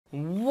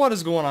What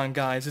is going on,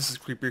 guys? This is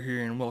Creeper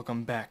here, and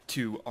welcome back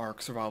to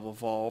Ark Survival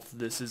Evolved.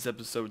 This is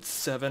episode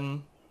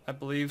 7, I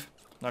believe.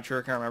 Not sure,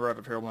 I can't remember, I have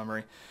a terrible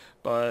memory.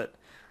 But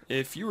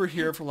if you were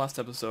here for last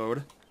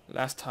episode,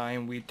 last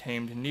time we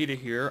tamed Nita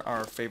here,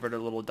 our favorite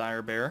little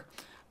dire bear.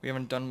 We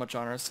haven't done much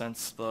on her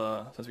since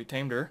we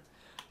tamed her.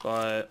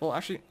 But, well,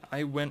 actually,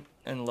 I went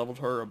and leveled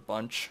her a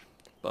bunch,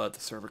 but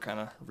the server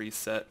kind of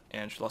reset,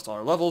 and she lost all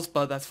her levels,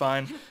 but that's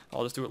fine.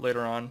 I'll just do it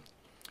later on.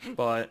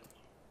 But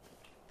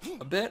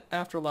a bit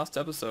after last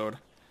episode,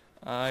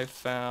 I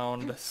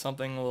found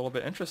something a little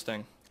bit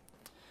interesting.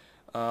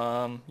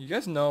 You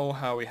guys know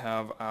how we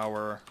have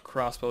our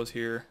crossbows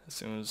here as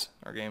soon as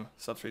our game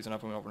stops freezing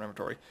up and we open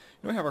inventory. You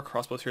know we have our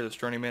crossbows here, this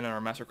journeyman and our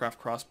mastercraft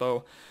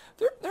crossbow.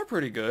 They're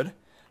pretty good,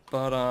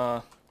 but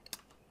I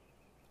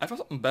found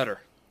something better.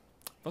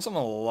 I found something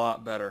a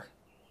lot better.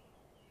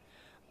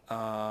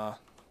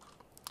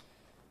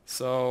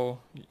 So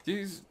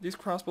these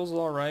crossbows are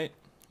alright.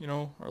 You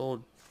know, our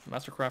little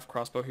mastercraft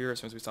crossbow here as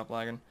soon as we stop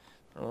lagging.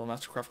 Our little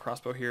mastercraft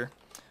crossbow here.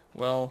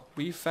 Well,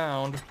 we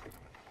found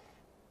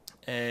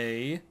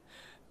a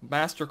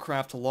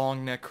mastercraft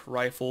long neck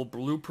rifle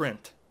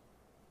blueprint.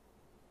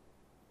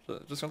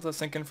 So just gonna let that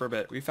sink in for a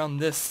bit. We found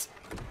this.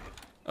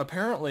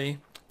 Apparently,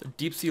 the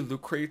deep sea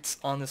loot crates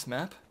on this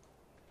map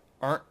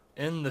aren't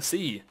in the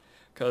sea,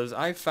 because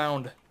I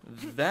found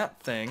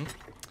that thing,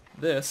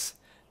 this,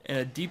 in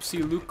a deep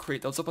sea loot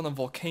crate that was up on the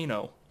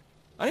volcano.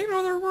 I didn't even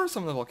know there were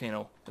some in the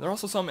volcano. And there are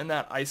also some in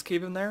that ice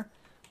cave in there,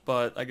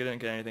 but I didn't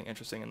get anything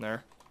interesting in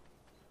there.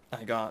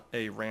 I got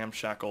a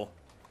ramshackle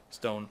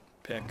stone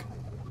pick,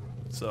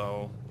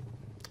 so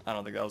I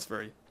don't think that was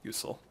very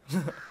useful.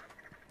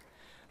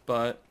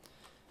 But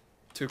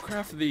to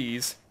craft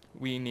these,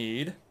 we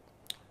need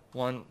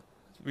that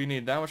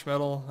much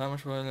metal, that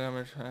much wood, that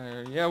much,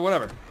 yeah,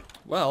 whatever.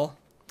 Well,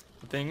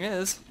 the thing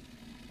is,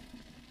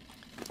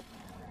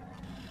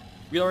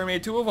 we already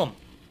made 2 of them.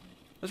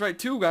 That's right,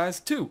 2 guys,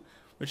 2.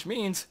 Which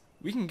means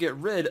we can get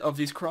rid of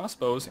these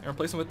crossbows and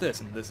replace them with this.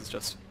 And this is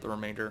just the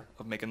remainder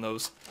of making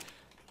those.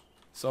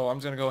 So I'm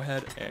just going to go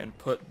ahead and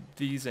put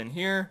these in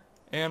here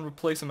and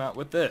replace them out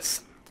with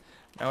this.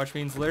 Now, which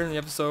means later in the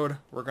episode,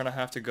 we're going to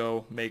have to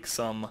go make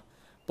some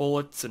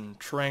bullets and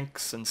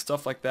tranks and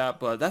stuff like that.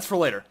 But that's for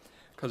later.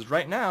 Because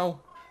right now,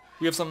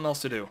 we have something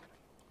else to do.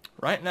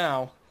 Right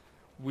now,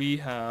 we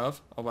have...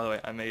 Oh, by the way,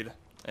 I made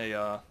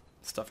a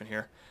stuff in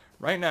here.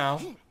 Right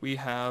now, we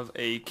have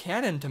a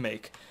cannon to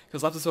make.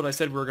 Because last episode I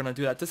said we were going to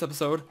do that this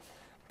episode.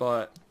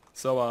 But,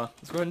 so,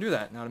 let's go ahead and do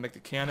that. Now to make the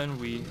cannon,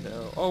 we...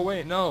 oh,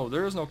 wait, no,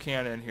 there is no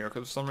cannon in here.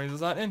 Because for some reason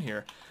it's not in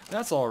here.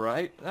 That's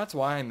alright. That's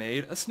why I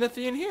made a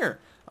smithy in here.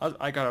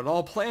 I got it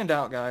all planned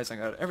out, guys. I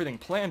got everything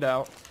planned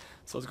out.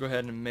 So let's go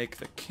ahead and make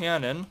the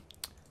cannon.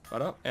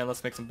 And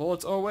let's make some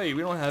bullets. Oh, wait,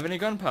 we don't have any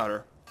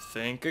gunpowder.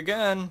 Think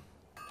again.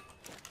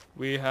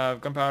 We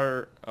have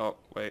gunpowder... Oh,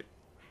 wait.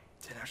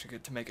 Didn't actually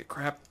get to make it.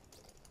 Crap.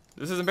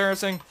 This is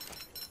embarrassing.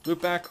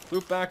 Loop back,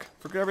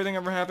 forget everything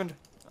ever happened.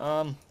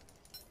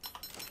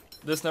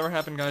 This never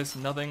happened, guys.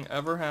 Nothing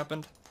ever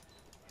happened.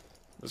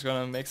 Just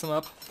gonna make some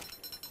up.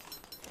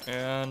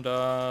 And,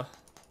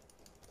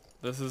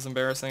 this is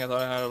embarrassing. I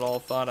thought I had it all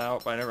thought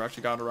out, but I never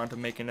actually got around to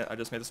making it. I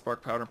just made the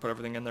spark powder and put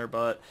everything in there,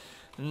 but,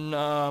 is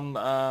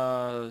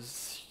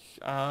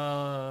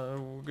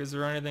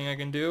there anything I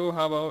can do?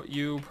 How about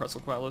you,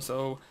 Pretzel Quatlo?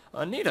 So,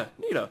 Nita,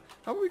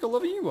 how about we go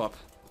level you up?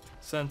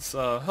 Since,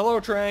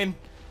 hello, train!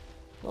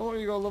 Well, why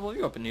don't you go level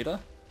you up, Anita?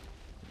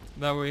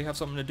 That way we have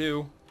something to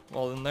do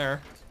while in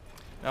there.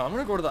 Now, I'm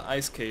going to go to the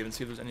ice cave and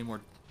see if there's any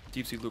more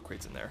deep sea loot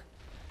crates in there.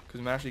 Because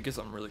we might actually get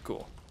something really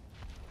cool.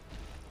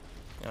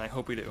 And I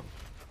hope we do.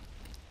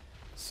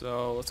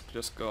 So, let's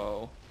just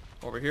go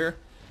over here.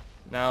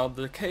 Now,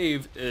 the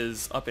cave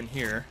is up in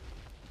here.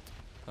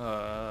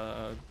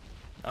 Oh,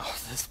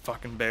 this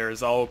fucking bear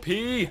is OP!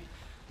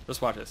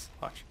 Just watch this.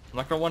 Watch. I'm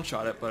not going to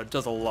one-shot it, but it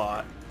does a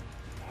lot.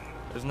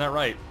 Isn't that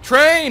right?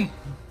 Train!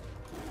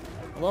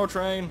 Hello,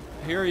 train.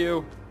 I hear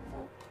you.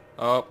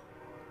 Oh.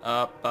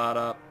 Up.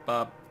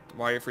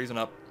 Why are you freezing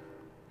up?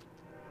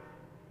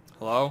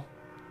 Hello?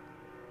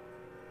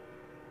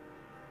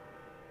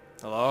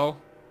 Hello?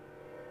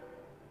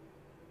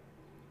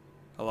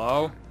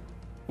 Hello?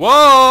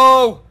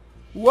 Whoa!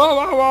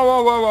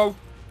 Whoa!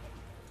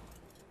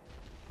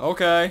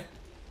 Okay.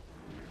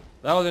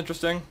 That was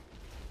interesting.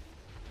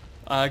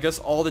 I guess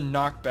all the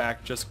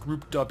knockback just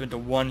grouped up into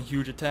one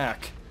huge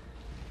attack.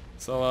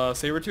 So,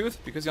 Sabretooth,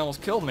 because he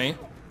almost killed me.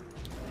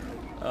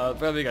 By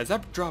the way, guys,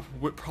 that drop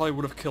probably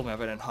would have killed me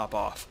if I didn't hop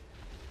off.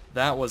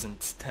 That was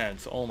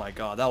intense. Oh my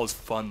god, that was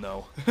fun,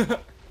 though.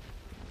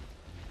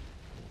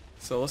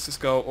 So, let's just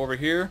go over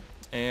here.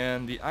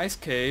 And the ice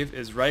cave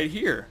is right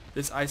here.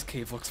 This ice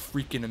cave looks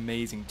freaking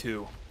amazing,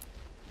 too.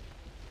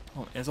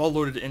 Oh, and it's all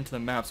loaded into the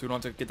map, so we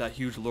don't have to get that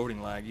huge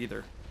loading lag,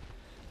 either.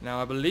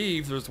 Now, I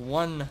believe there's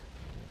one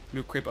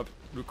loot crate up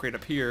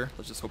here.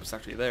 Let's just hope it's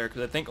actually there,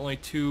 because I think only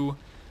 2...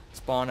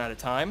 spawn at a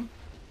time.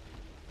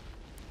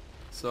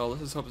 So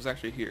let's just hope it's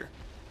actually here.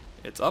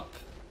 It's up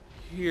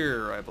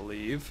here, I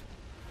believe.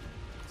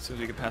 As soon as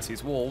we get past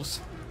these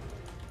wolves.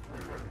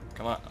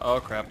 Come on. Oh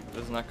crap,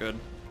 this is not good.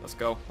 Let's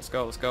go, let's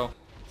go, let's go.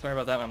 Sorry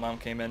about that, my mom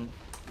came in.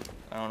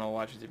 I don't know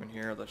why she's even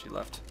here, that she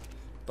left.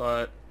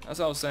 But, as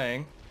I was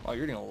saying, wow,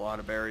 you're eating a lot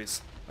of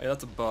berries. Oh, yeah,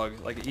 that's a bug.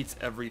 Like, it eats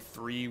every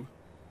 3...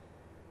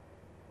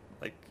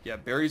 Like, yeah,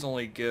 berries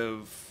only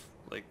give,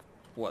 like,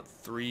 what,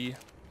 3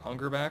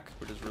 hunger back?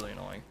 Which is really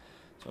annoying.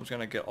 So I'm just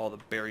gonna get all the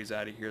berries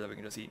out of here that we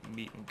can just eat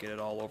meat and get it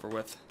all over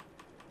with.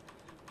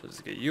 So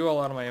just get you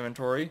all out of my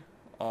inventory.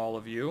 All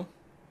of you.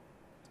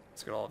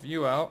 Let's get all of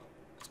you out.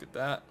 Let's get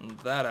that and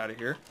that out of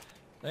here.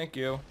 Thank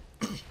you.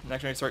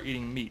 Next, I need to start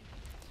eating meat.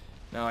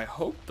 Now, I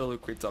hope the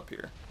loot crate's up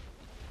here.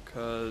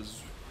 Because...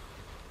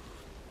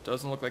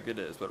 doesn't look like it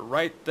is. But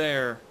right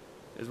there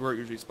is where it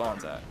usually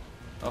spawns at.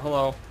 Oh,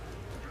 hello.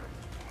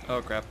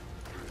 Oh, crap.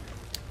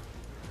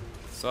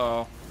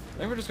 So, I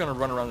think we're just going to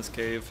run around this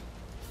cave.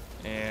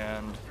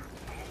 And...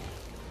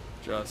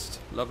 just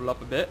level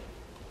up a bit.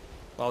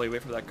 While we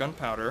wait for that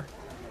gunpowder.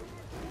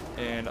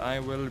 And I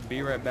will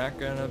be right back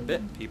in a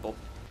bit, people.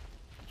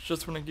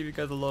 Just want to give you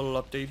guys a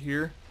little update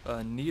here.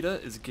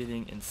 Nita is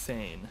getting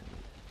insane.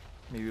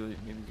 Maybe we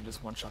can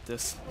just one-shot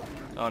this.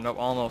 Oh, no,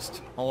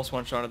 almost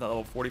one-shot at that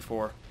level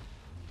 44.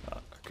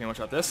 Can we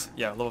one-shot this?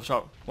 Yeah,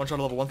 one-shot at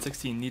level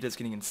 116. Nita is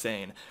getting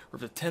insane. We're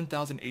up to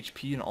 10,000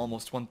 HP and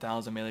almost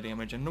 1,000 melee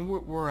damage, and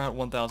we're at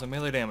 1,000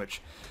 melee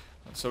damage.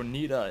 So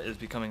Nita is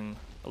becoming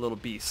a little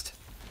beast.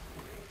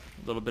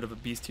 A little bit of a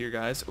beast here,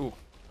 guys. Ooh,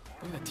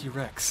 look at that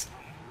T-Rex.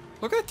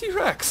 Look at that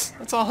T-Rex.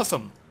 That's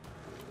awesome.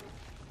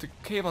 The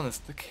caves on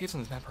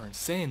this map are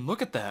insane.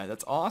 Look at that.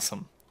 That's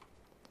awesome.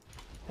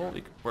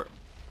 Holy, where?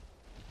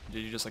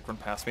 Did you just like run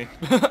past me?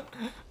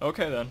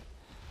 Okay then.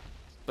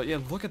 But yeah,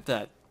 look at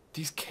that.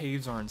 These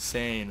caves are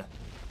insane.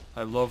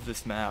 I love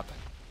this map.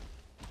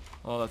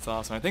 Oh, that's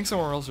awesome. I think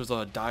somewhere else there's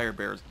a dire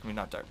bears. I mean,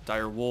 not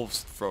dire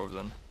wolves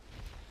frozen.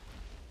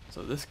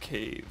 So this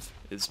cave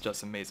is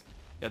just amazing.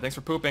 Yeah, thanks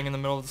for pooping in the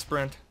middle of the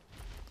sprint.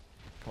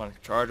 Come on,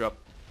 charge up.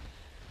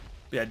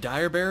 But yeah,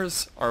 dire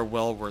bears are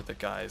well worth it,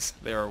 guys.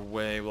 They are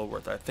way well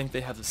worth it. I think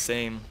they have the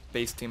same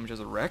base damage as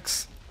a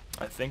Rex.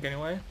 I think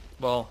anyway.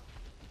 Well,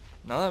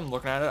 now that I'm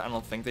looking at it, I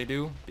don't think they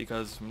do,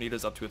 because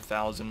Nita's up to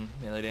 1,000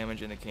 melee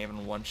damage and they can't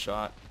even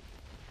one-shot.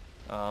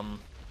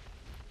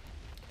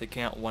 They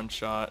can't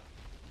one-shot.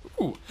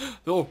 Ooh!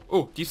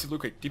 Oh! Deep sea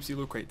loot crate. Deep sea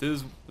loot crate.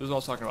 This is what I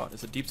was talking about.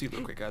 It's a deep sea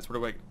loot crate, guys. What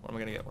am I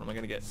gonna get? What am I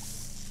gonna get?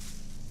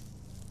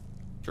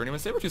 Journeyman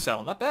saber-tooth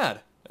saddle. Not bad.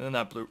 And then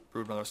that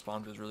brood mother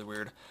spawn was really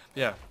weird. But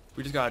yeah,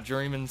 we just got a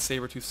journeyman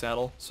saber-tooth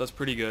saddle, so that's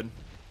pretty good.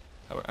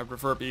 I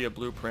prefer it be a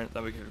blueprint,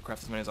 that we could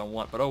craft as many as I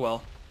want, but oh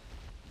well.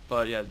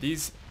 But yeah,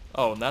 these...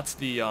 Oh, and that's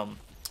the,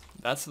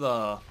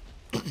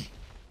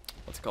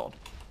 what's it called?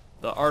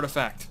 The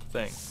artifact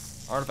thing.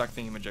 Artifact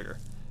thingamajigger.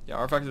 Yeah,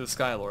 artifact of the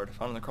Skylord.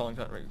 Found in the crawling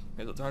country.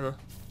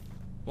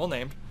 Well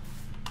named.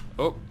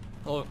 Oh,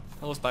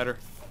 hello spider.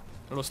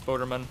 Hello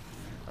Spoderman.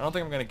 I don't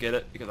think I'm gonna get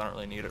it, because I don't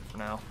really need it for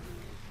now.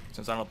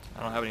 Since I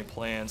don't have any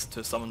plans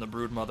to summon the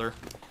broodmother,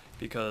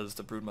 because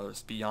the broodmother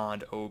is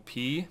beyond OP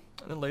in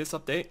the latest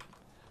update.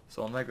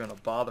 So I'm not gonna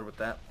bother with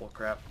that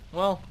bullcrap.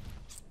 Well,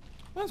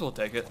 might as well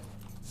take it.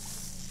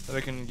 Then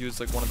we can use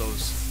like one of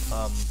those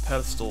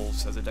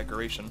pedestals as a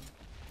decoration,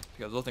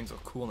 because those things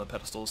look cool on the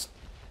pedestals.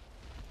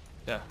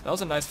 Yeah, that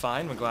was a nice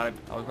find. I'm glad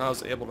I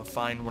was able to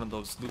find one of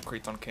those loot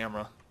crates on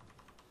camera,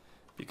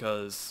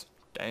 because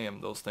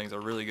damn, those things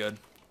are really good.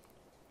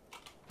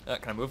 Yeah,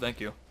 can I move? Thank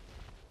you.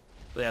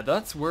 But yeah,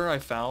 that's where I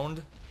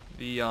found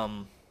the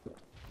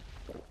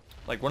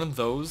like one of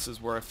those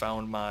is where I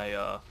found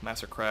my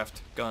mastercraft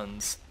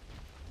guns.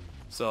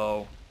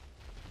 So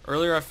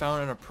earlier I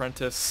found an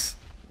apprentice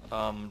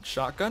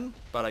shotgun,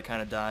 but I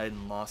kind of died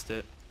and lost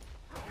it,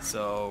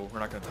 so we're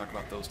not going to talk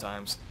about those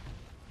times.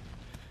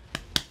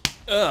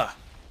 I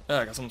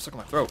got something stuck in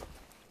my throat.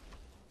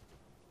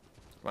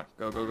 Come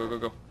on,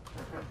 go.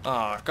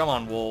 Ah, come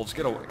on, wolves,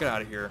 get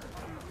out of here.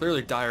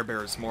 Clearly dire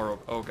bear is more...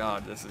 Oh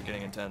god, this is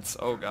getting intense.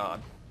 Oh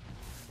god.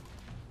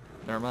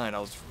 Never mind, I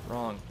was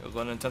wrong. It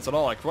wasn't intense at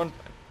all. I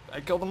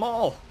killed them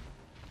all.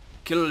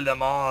 Killed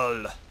them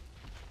all.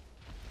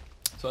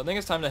 So I think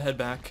it's time to head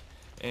back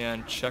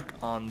and check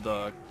on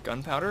the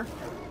gunpowder.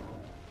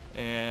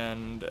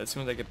 And as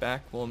soon as I get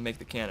back, we'll make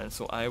the cannon.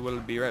 So I will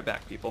be right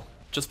back, people.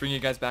 Just bring you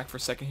guys back for a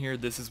second here.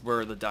 This is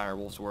where the dire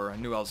wolves were. I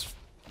knew I was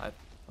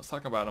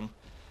talking about them,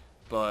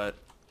 but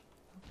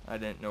I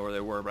didn't know where they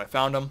were. But I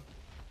found them.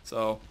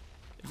 So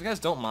if you guys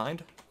don't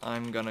mind,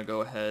 I'm gonna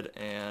go ahead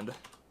and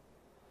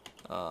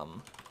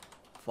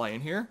fly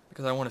in here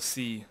because I want to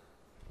see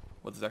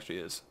what this actually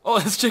is. Oh,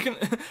 it's chicken!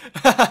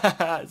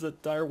 It's a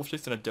dire wolf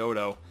chasing a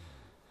dodo.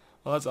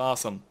 Well, that's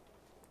awesome.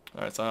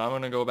 Alright, so I'm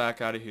gonna go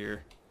back out of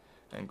here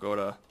and go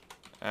to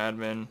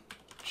admin,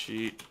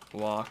 cheat,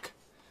 walk.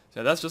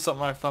 So that's just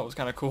something I thought was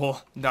kind of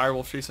cool. Dire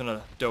wolf chasing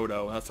a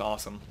dodo. That's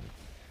awesome.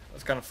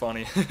 That's kind of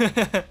funny.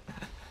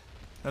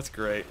 That's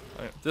great.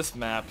 This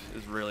map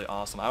is really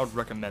awesome. I would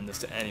recommend this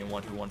to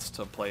anyone who wants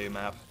to play a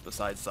map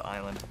besides the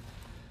island.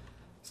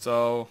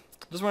 So,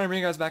 just want to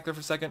bring you guys back there for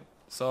a second.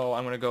 So,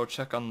 I'm going to go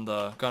check on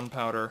the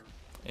gunpowder,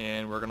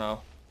 and we're going to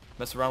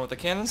mess around with the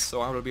cannons,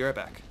 so I will be right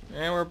back.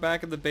 And we're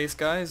back at the base,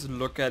 guys.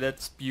 Look at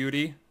its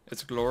beauty,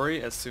 its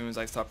glory, as soon as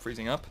I stop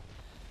freezing up.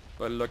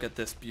 But look at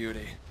this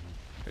beauty.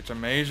 It's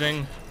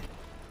amazing.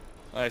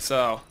 Alright,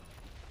 so,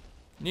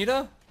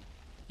 Nita,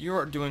 you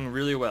are doing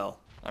really well.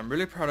 I'm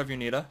really proud of you,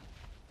 Nita.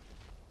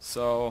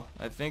 So,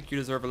 I think you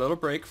deserve a little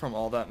break from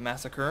all that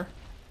massacre.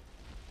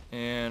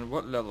 And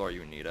what level are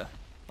you, Nita?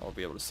 I'll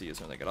be able to see as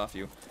soon as I get off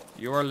you.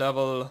 You are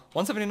level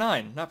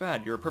 179. Not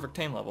bad. You're a perfect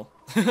tame level.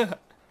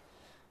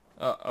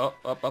 Up.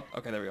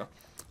 Okay, there we go.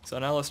 So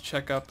now let's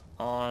check up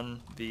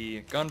on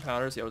the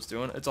gunpowder, see how it's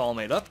doing. It's all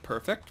made up.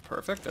 Perfect.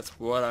 Perfect. That's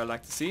what I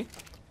like to see.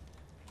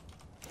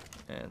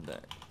 And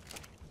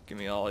give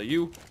me all of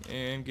you.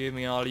 And give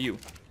me all of you.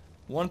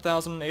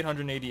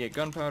 1,888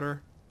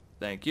 gunpowder.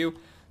 Thank you.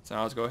 So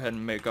now let's go ahead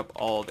and make up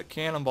all the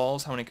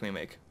cannonballs. How many can we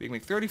make? We can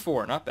make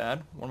 34. Not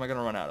bad. What am I going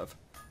to run out of?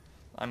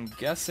 I'm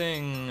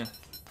guessing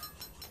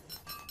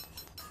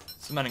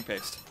cementing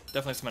paste.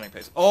 Definitely cementing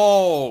paste.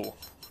 Oh!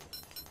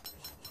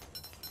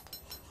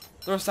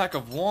 Throw a stack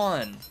of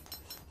 1.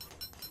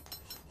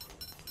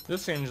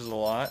 This changes a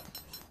lot.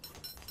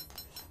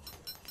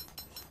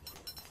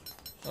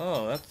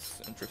 Oh,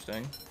 that's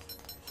interesting.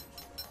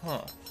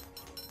 Huh.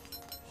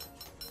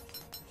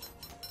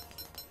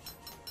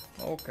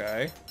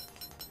 Okay.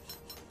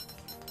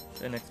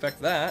 Didn't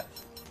expect that.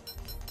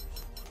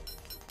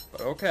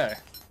 But okay.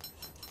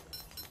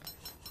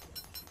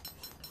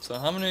 So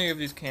how many of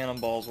these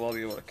cannonballs will I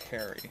be able to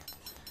carry?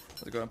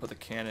 Let's go ahead and put the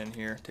cannon in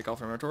here. Take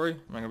off inventory. Am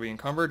I going to be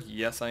encumbered?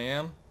 Yes, I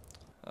am.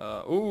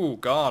 Ooh,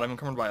 God, I'm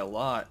encumbered by a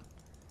lot.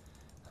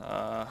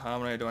 How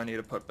many do I need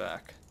to put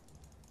back?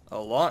 A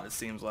lot, it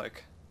seems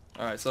like.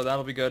 Alright, so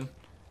that'll be good.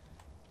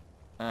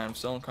 I'm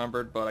still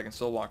encumbered, but I can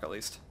still walk at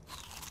least.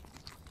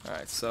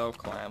 Alright, so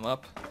climb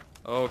up.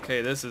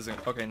 Okay, this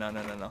isn't... Okay,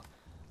 no.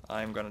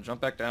 I'm going to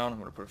jump back down. I'm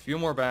going to put a few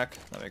more back.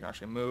 That way I can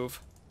actually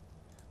move.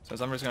 So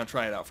I'm just going to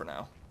try it out for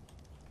now.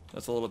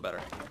 That's a little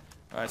better.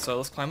 Alright, so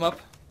let's climb up.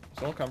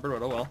 Still encumbered,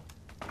 but oh well.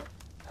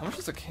 How much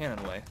does a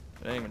cannon weigh?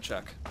 I didn't even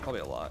check. Probably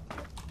a lot.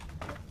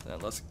 Then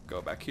let's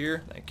go back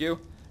here. Thank you.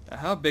 Now,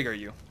 how big are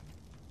you?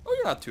 Oh,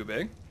 you're not too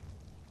big.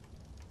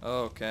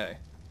 Okay.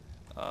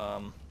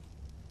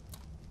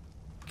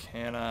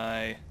 Can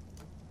I...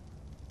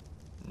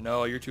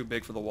 No, you're too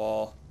big for the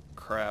wall.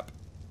 Crap.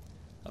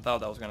 I thought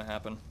that was going to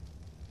happen.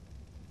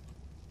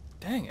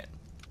 Dang it.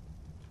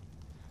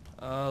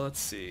 Let's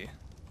see.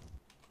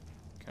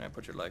 Can I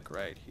put your leg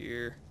right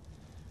here?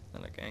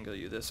 Then I can angle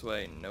you this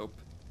way. Nope.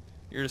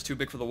 You're just too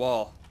big for the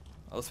wall.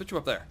 Let's put you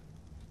up there.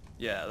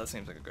 Yeah, that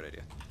seems like a good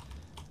idea.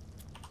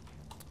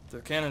 The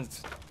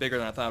cannon's bigger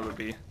than I thought it would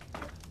be.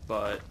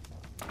 But,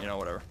 you know,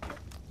 whatever.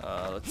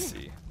 Let's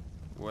see.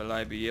 Will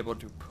I be able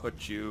to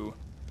put you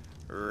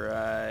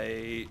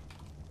right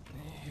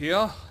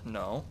here?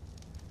 No.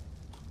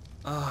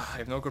 I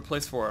have no good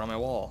place for it on my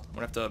wall. I'm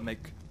going to have to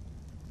make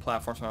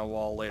platforms on my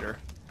wall later.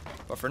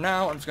 But for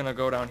now, I'm just going to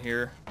go down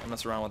here and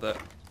mess around with it.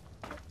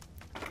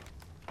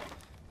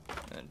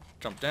 And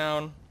jump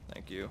down.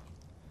 Thank you.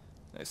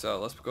 Okay, so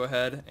let's go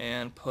ahead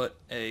and put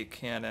a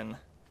cannon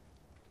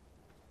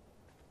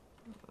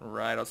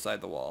right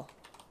outside the wall.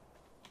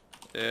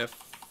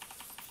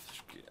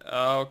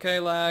 Okay,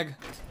 lag.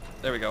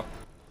 There we go.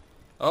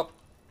 Oh.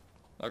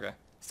 Okay.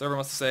 Server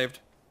must have saved.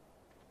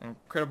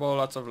 Incredible,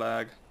 lots of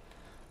lag.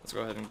 Let's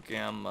go ahead and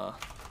gamma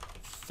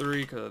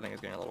 3, because I think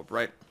it's getting a little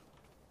bright.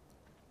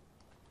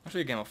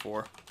 Actually, gamma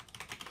 4.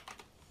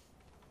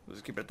 We'll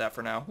just keep it at that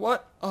for now.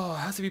 What? Oh, it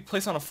has to be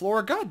placed on a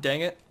floor? God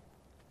dang it.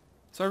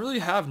 So I really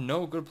have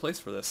no good place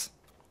for this.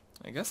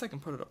 I guess I can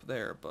put it up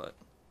there, but...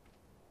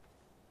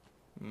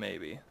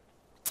 Maybe.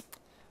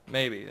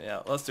 Maybe,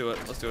 yeah, let's do it.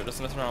 Let's do it.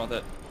 Just mess around with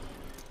it.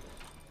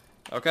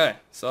 Okay,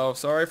 so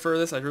sorry for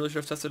this. I really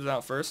should have tested it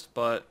out first,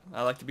 but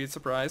I like to be a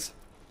surprise.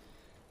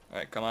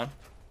 Alright, come on.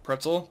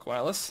 Pretzel,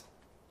 Qualis.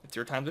 It's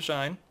your time to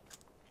shine.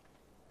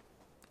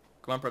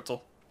 Come on,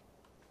 Pretzel.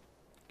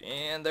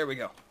 And there we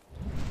go.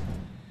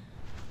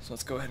 So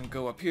let's go ahead and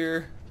go up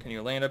here. Can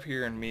you land up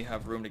here and me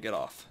have room to get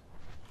off?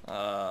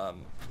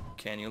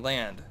 Can you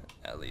land,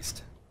 at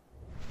least?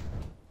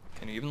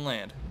 Can you even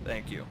land?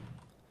 Thank you.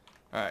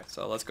 Alright,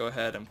 so let's go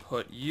ahead and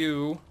put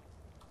you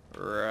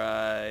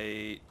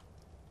right...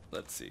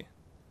 Let's see.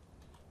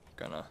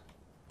 Gonna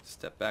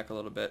step back a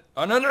little bit.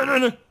 Oh,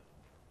 no!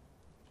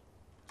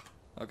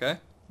 Okay,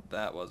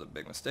 that was a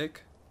big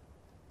mistake.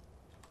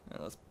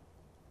 And let's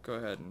go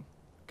ahead and...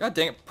 God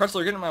dang it, Pretzel,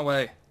 you're getting in my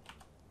way.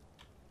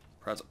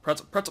 Pretzel!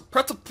 What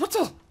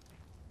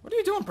are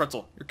you doing,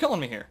 Pretzel? You're killing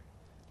me here.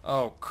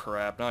 Oh,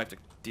 crap. Now I have to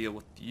deal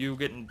with you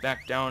getting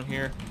back down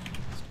here.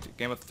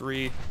 Game of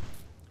 3.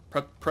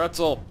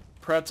 Pretzel!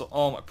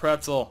 Oh, my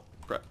Pretzel!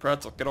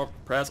 Pretzel, get over...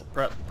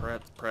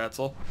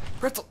 Pretzel!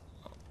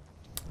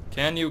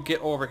 Can you get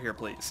over here,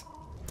 please?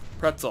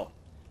 Pretzel,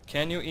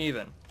 can you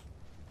even?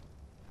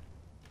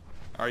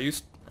 Are you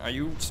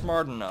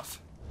smart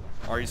enough?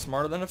 Are you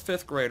smarter than a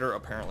 5th grader?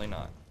 Apparently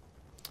not.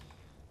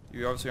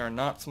 You obviously are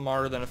not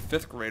smarter than a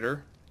 5th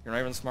grader. You're not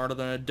even smarter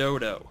than a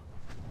dodo.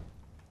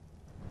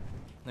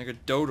 Like a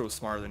dodo's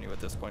smarter than you at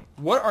this point.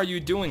 What are you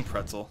doing,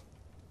 Pretzel?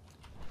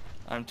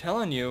 I'm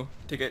telling you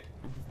to get...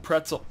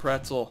 Pretzel.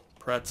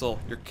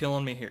 You're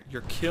killing me here.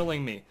 You're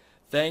killing me.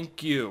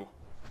 Thank you.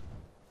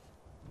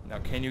 Now,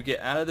 can you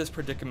get out of this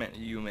predicament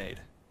you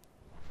made?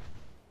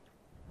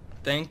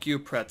 Thank you,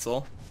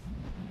 Pretzel.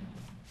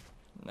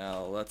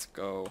 Now, let's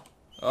go.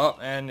 Oh,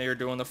 and you're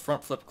doing the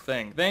front flip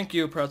thing. Thank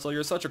you, Pretzel.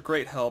 You're such a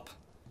great help.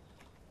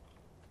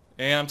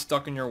 And I'm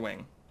stuck in your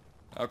wing.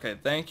 Okay,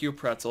 thank you,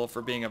 Pretzel,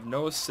 for being of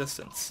no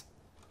assistance.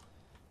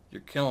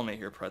 You're killing me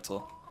here,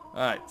 Pretzel.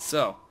 Alright,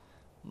 so,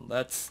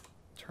 let's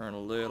turn a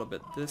little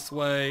bit this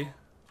way.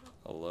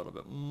 A little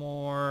bit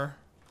more.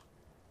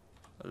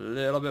 A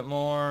little bit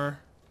more.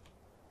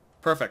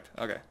 Perfect.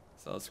 Okay,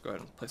 so let's go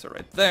ahead and place it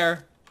right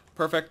there.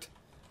 Perfect.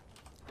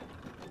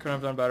 Couldn't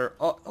have done better.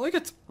 Oh, look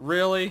at...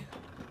 Really?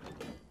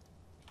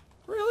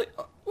 Really?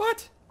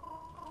 What?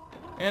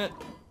 And it...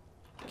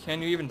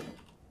 Can you even...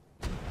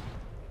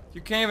 You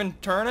can't even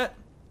turn it?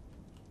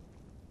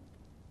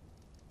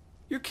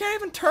 You can't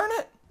even turn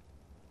it?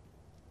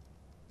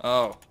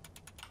 Oh.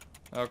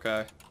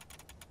 Okay.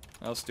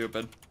 That was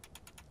stupid.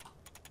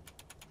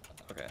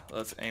 Okay,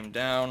 let's aim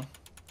down.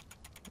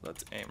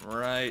 Let's aim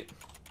right.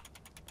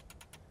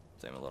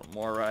 Let's aim a little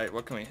more right.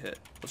 What can we hit?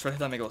 Let's try to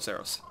hit that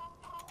Megaloceros.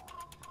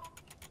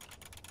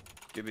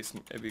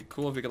 It'd be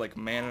cool if we could, like,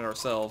 man it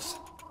ourselves.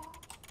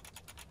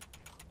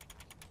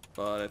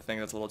 But I think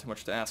that's a little too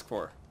much to ask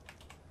for.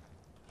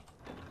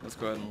 Let's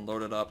go ahead and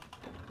load it up.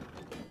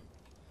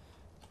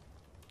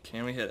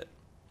 Can we hit it?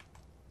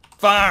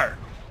 Fire!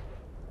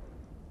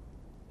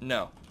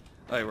 No.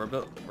 Okay,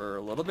 we're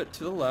a little bit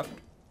to the left.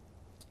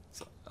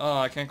 So, oh,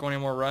 I can't go any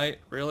more right?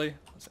 Really?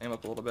 Let's aim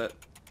up a little bit.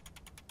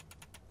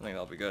 I think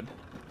that'll be good.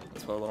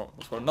 Let's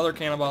put another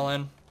cannonball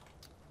in.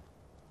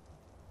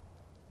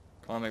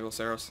 Come on,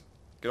 Megaloceros.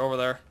 Get over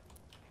there.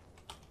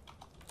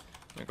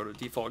 I'm gonna go to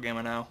default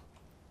gamma now.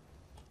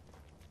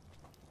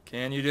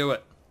 Can you do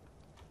it?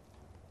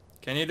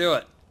 Can you do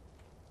it?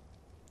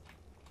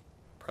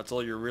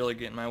 Pretzel, you're really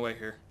getting my way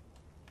here.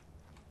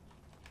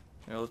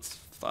 You know, let's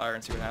fire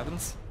and see what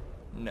happens.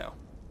 No.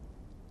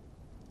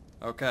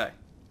 Okay.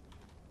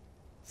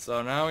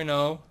 So now we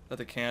know that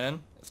the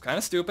cannon is kind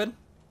of stupid.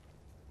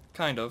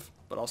 Kind of,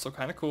 but also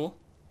kind of cool.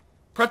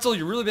 Pretzel,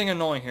 you're really being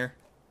annoying here.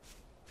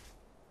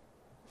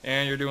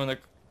 And you're doing the...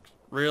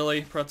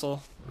 Really,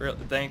 Pretzel?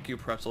 Thank you,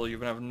 Pretzel. You've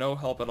been of no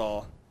help at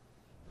all.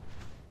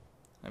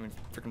 I mean,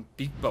 freaking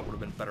Beak Butt would have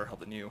been better help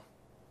than you.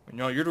 You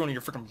know, you're doing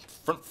your freaking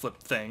front flip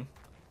thing.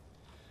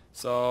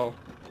 So,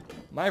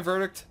 my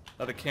verdict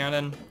that the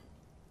cannon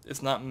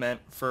is not meant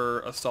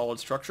for a solid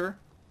structure,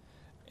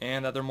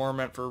 and that they're more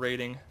meant for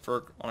raiding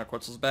on a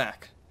Quetzal's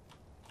back.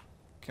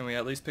 Can we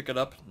at least pick it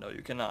up? No,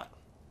 you cannot.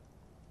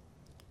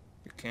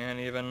 You can't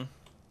even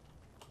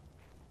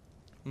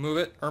move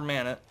it or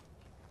man it,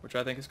 which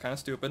I think is kind of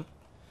stupid.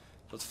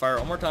 Let's fire it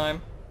one more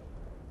time.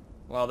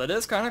 While that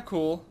is kind of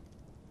cool,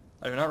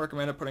 I do not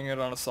recommend it putting it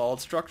on a solid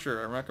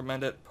structure. I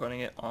recommend it putting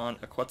it on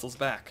a Quetzal's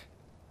back,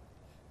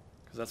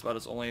 because that's about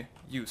its only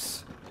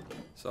use.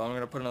 So I'm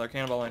going to put another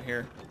cannonball in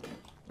here,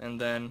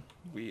 and then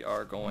we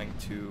are going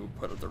to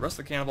put the rest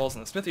of the cannonballs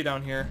in the smithy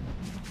down here,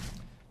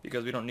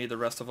 because we don't need the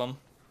rest of them,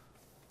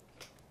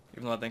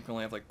 even though I think we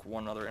only have like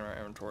one other in our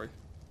inventory.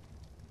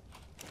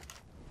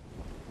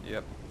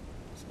 Yep.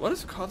 So what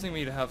is causing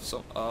me to have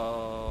so...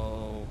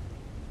 Oh.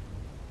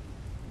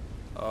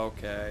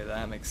 Okay,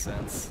 that makes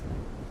sense.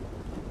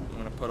 I'm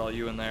going to put all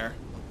you in there,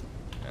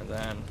 and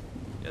then...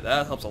 Yeah,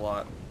 that helps a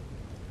lot.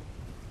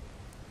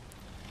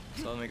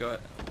 So let me go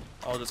ahead.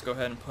 I'll just go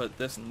ahead and put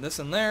this and this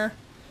in there,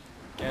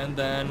 and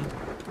then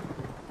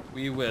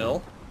we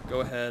will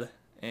go ahead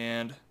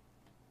and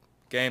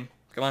game.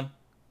 Come on,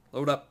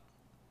 load up.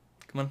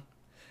 Come on.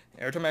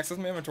 Every time I access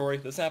my inventory,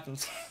 this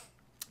happens.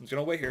 I'm just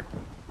gonna wait here.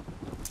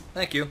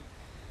 Thank you.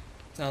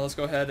 So now let's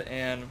go ahead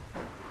and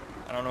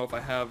I don't know if I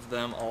have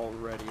them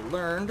already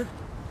learned.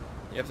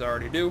 Yes, I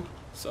already do.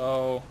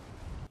 So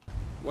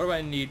what do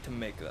I need to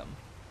make them?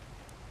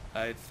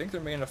 I think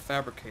they're made in a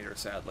fabricator,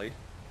 sadly.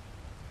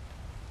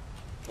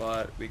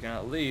 But we can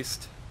at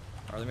least...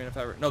 Are they made of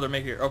fabric? No, they're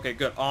made here. Okay,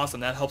 good.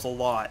 Awesome. That helps a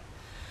lot.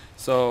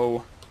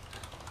 So,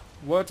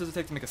 what does it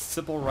take to make a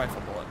simple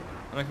rifle bullet?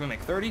 I'm going to make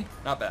 30?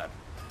 Not bad.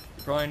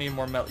 You probably need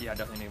more metal. Yeah, I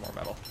definitely need more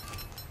metal.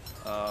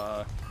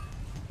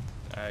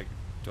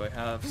 Do I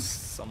have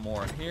some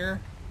more in here?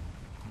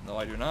 No,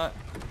 I do not.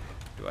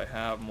 Do I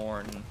have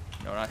more in...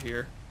 No, not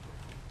here.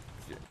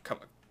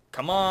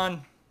 Come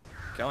on!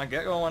 Come on,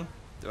 get going.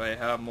 Do I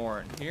have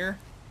more in here?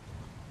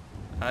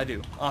 I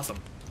do. Awesome.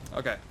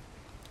 Okay.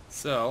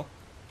 So,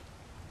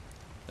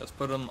 let's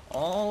put them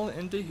all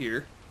into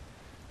here.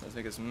 Let's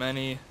make as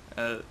many,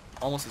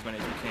 almost as many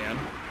as we can.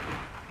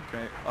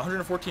 Okay,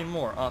 114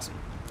 more. Awesome.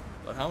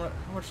 But how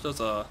much does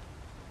a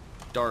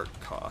dart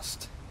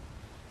cost?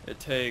 It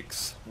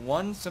takes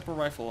 1 simple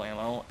rifle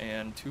ammo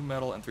and 2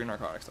 metal and 3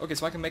 narcotics. Okay,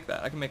 so I can make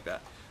that. I can make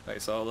that. Okay,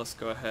 so let's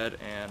go ahead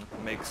and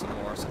make some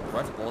more simple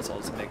rifle bullets. I'll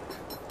just make...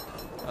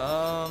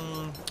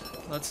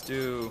 let's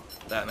do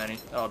that many.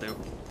 That'll do.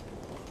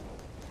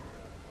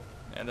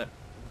 And then...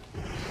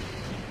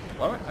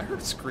 Why I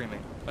heard screaming.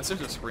 My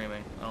sister's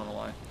screaming. I don't know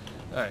why.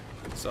 Alright,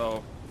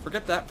 so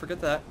forget that, forget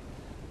that.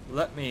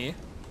 Let me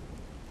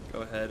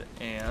go ahead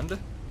and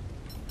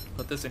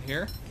put this in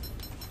here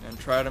and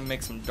try to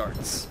make some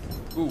darts.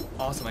 Ooh,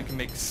 awesome. I can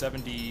make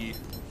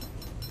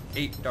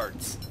 78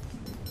 darts.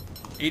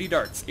 80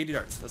 darts. 80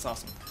 darts. That's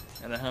awesome.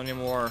 And then how many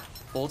more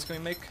bullets can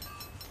we make?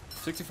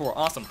 64.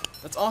 Awesome.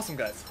 That's awesome,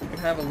 guys. We can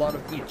have a lot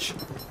of each.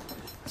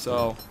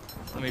 So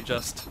let me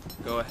just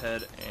go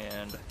ahead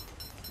and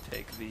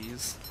take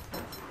these.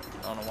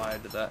 I don't know why I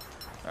did that.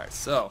 Alright,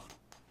 so.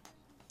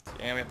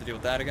 And we have to deal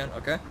with that again.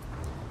 Okay.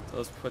 So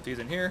let's put these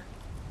in here.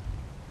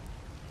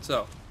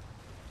 So.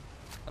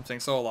 I'm saying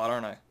so a lot,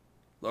 aren't I?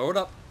 Load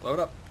up. Load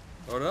up.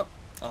 Load it up.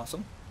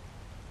 Awesome.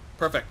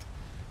 Perfect.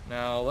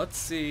 Now let's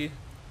see.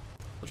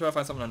 We'll try to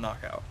find something to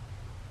knock out.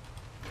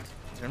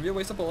 It's going to be a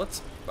waste of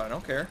bullets, but I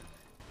don't care.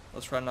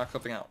 Let's try to knock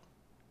something out.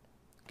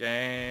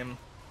 Game.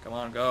 Come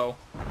on, go.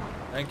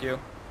 Thank you.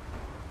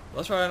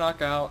 Let's try to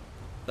knock out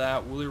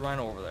that woolly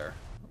rhino over there.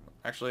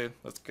 Actually,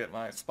 let's get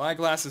my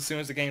spyglass as soon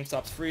as the game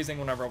stops freezing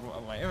whenever I open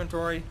up my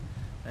inventory.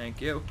 Thank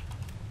you.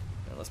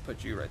 And let's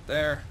put you right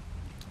there.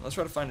 Let's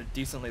try to find a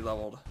decently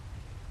leveled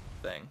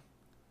thing.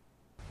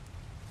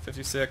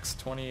 56,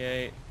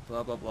 28,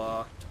 blah blah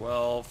blah,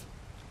 12,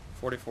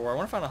 44. I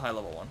want to find a high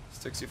level one.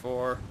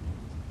 64.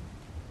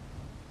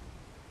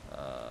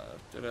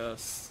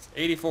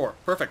 84.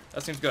 Perfect.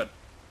 That seems good.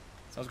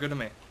 Sounds good to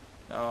me.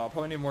 Now, I'll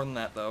probably need more than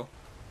that, though.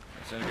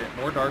 I'm just going to get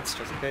more darts,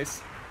 just in case.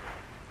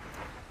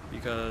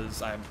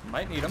 Because I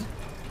might need them.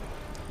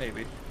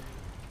 Maybe.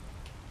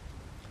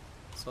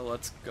 So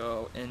let's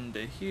go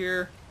into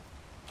here.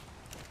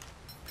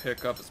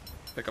 Pick up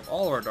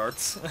all of our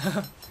darts.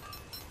 Come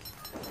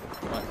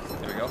on.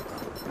 There we go.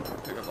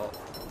 Pick up all.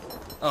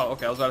 Oh,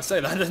 okay. I was about to say,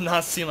 that did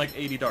not seem like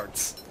 80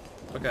 darts.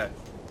 Okay.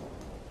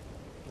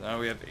 Now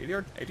we have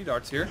 80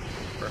 darts here.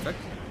 Perfect.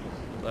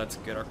 Let's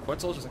get our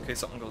Quetzal just in case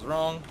something goes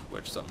wrong,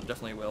 which something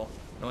definitely will,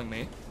 knowing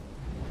me.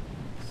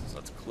 So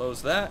let's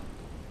close that,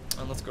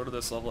 and let's go to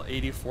this level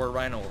 84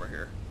 Rhino over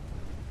here.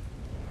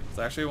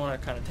 So I actually want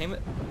to kind of tame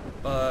it,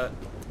 but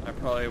I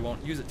probably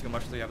won't use it too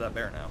much until we have that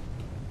bear now.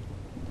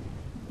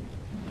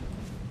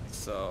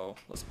 So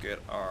let's get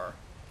our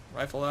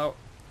rifle out.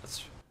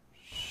 Let's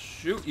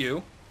shoot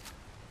you.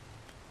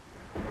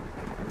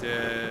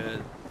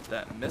 Did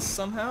that miss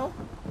somehow?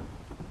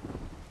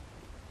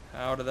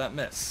 How did that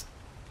miss?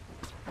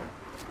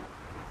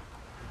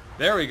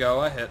 There we go,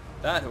 I hit.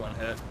 That one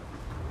hit.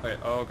 Okay,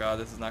 oh god,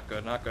 this is not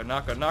good, not good,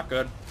 not good, not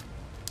good.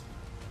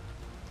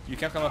 You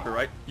can't come up here,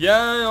 right?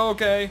 Yeah,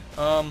 okay.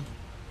 I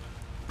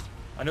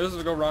knew this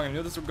would go wrong, I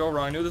knew this would go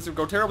wrong, I knew this would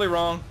go terribly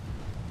wrong.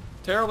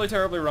 Terribly,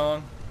 terribly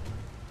wrong.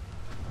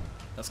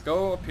 Let's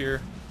go up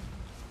here.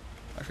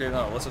 Actually,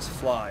 no, let's just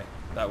fly.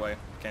 That way.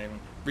 Can't even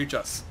reach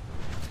us.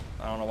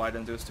 I don't know why I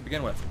didn't do this to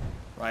begin with.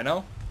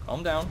 Rhino,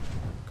 calm down.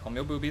 Calm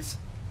your boobies.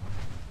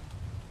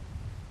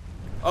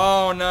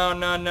 Oh, no,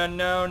 no, no,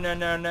 no, no,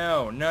 no,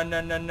 no. No,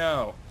 no, no,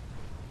 no.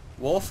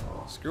 Wolf,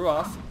 screw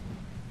off.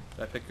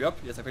 Did I pick you up?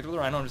 Yes, I picked up the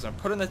rhino. I'm just going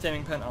to put it in the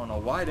taming pen. I don't know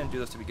why I didn't do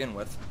this to begin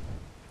with.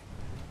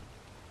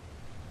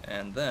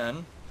 And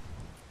then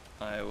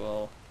I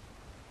will...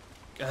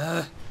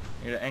 I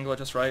need to angle it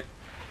just right.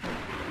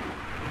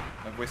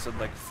 I've wasted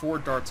like 4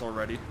 darts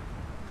already.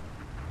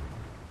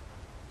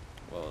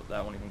 Well,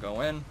 that won't even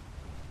go in.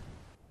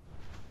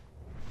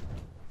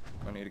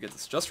 I need to get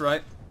this just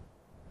right.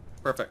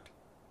 Perfect.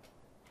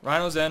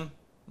 Rhino's in.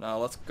 Now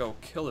let's go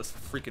kill this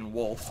freaking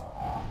wolf.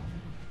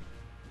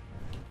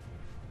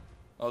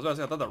 I was about to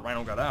say, I thought that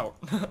rhino got out.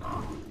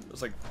 It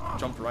was like,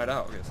 jumped right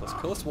out. Okay, so let's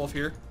kill this wolf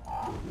here.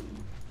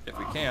 If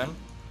we can.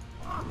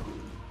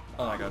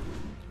 Oh my god.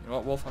 You know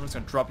what, wolf? I'm just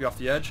going to drop you off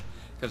the edge.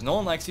 Because no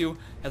one likes you.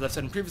 As I've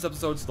said in previous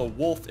episodes, the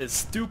wolf is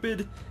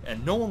stupid.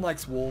 And no one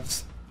likes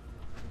wolves.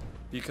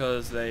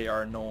 Because they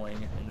are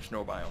annoying in the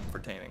snow biome for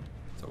taming.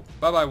 So,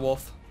 bye-bye,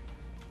 wolf.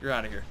 You're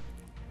out of here.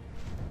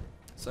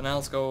 So now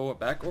let's go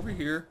back over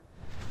here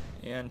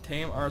and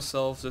tame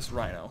ourselves this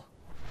rhino.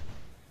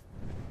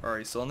 Are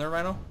you still in there,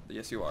 rhino?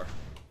 Yes, you are.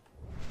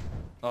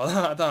 Oh,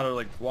 I thought it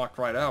like walked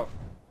right out.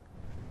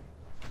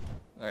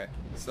 Okay,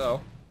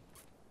 so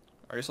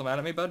are you still mad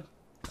at me, bud?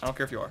 I don't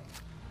care if you are.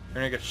 You're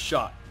gonna get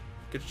shot.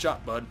 Get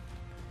shot, bud.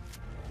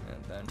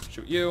 And then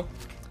shoot you.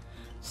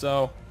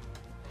 So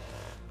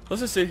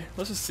let's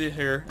just see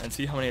here and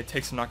see how many it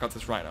takes to knock out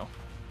this rhino.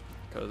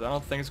 Because I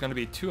don't think it's gonna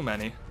be too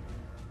many.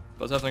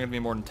 But it's definitely gonna be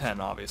more than 10,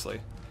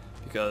 obviously,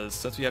 because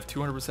since we have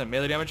 200%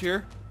 melee damage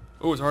here,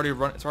 oh, it's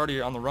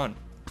already on the run.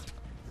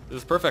 This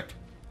is perfect,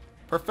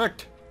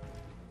 perfect.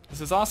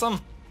 This is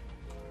awesome.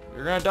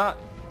 You're gonna die.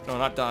 No,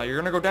 not die. You're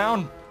gonna go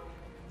down.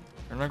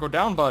 You're gonna go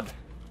down, bud.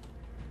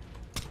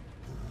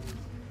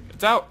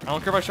 It's out. I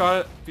don't care if I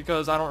shot it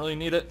because I don't really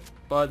need it.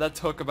 But that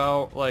took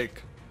about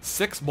like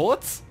 6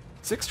 bullets,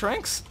 6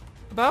 tranks,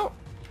 about.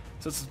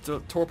 Since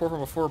the torpor from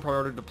before probably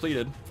already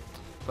depleted.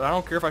 But I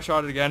don't care if I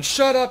shot it again.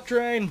 Shut up,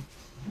 train!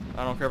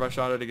 I don't care if I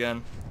shot it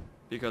again,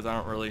 because I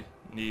don't really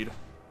need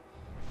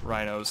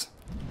rhinos.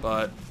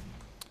 But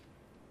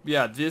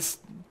yeah, these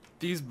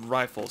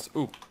rifles.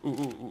 Ooh, ooh, ooh,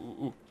 ooh,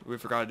 ooh. we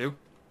forgot to do?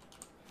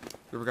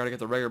 We forgot to get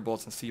the regular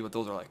bullets and see what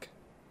those are like.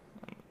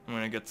 I'm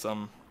gonna get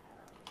some.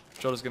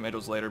 She'll just get me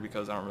those later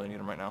because I don't really need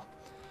them right now.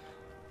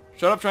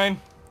 Shut up, train.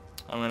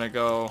 I'm gonna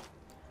go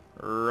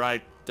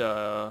right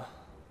to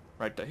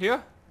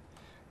here.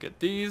 Get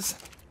these.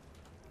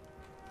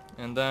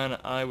 And then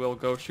I will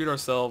go shoot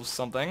ourselves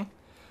something.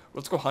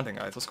 Let's go hunting,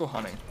 guys. Let's go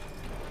hunting.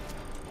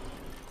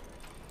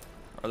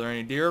 Are there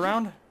any deer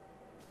around?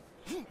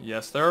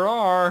 Yes, there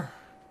are.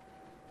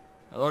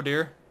 Hello,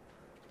 deer.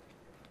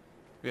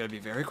 We gotta be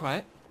very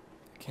quiet.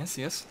 They can't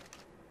see us.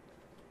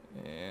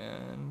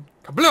 And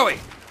kablooey!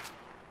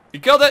 We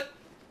killed it!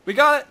 We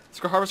got it! Let's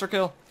go harvest our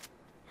kill.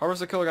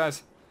 Harvest our kill,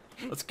 guys.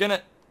 Let's get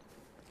it.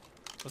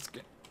 Let's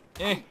get.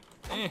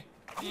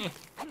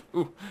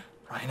 Ooh,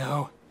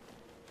 rhino.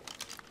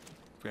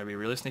 We gotta be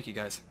really sneaky,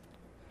 guys.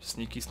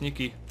 Sneaky,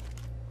 sneaky.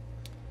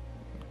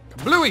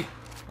 Kablooey!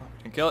 Oh,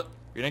 we didn't kill it.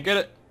 We didn't get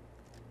it.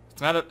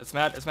 It's mad. It's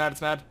mad. It's mad.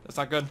 It's mad. That's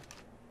not good.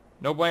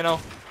 No bueno.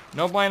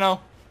 No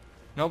bueno.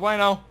 No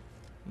bueno.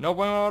 No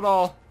bueno at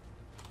all.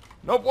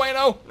 No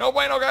bueno. No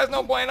bueno, guys.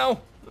 No bueno.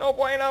 No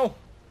bueno.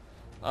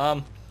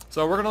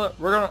 So I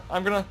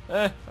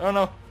don't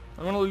know.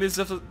 I'm gonna leave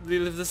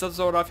this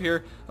episode off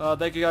here.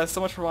 Thank you guys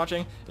so much for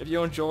watching. If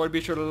you enjoyed,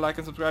 be sure to like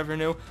and subscribe if you're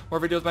new. More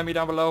videos by me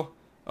down below.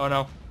 Oh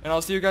no. And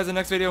I'll see you guys in the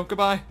next video.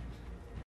 Goodbye.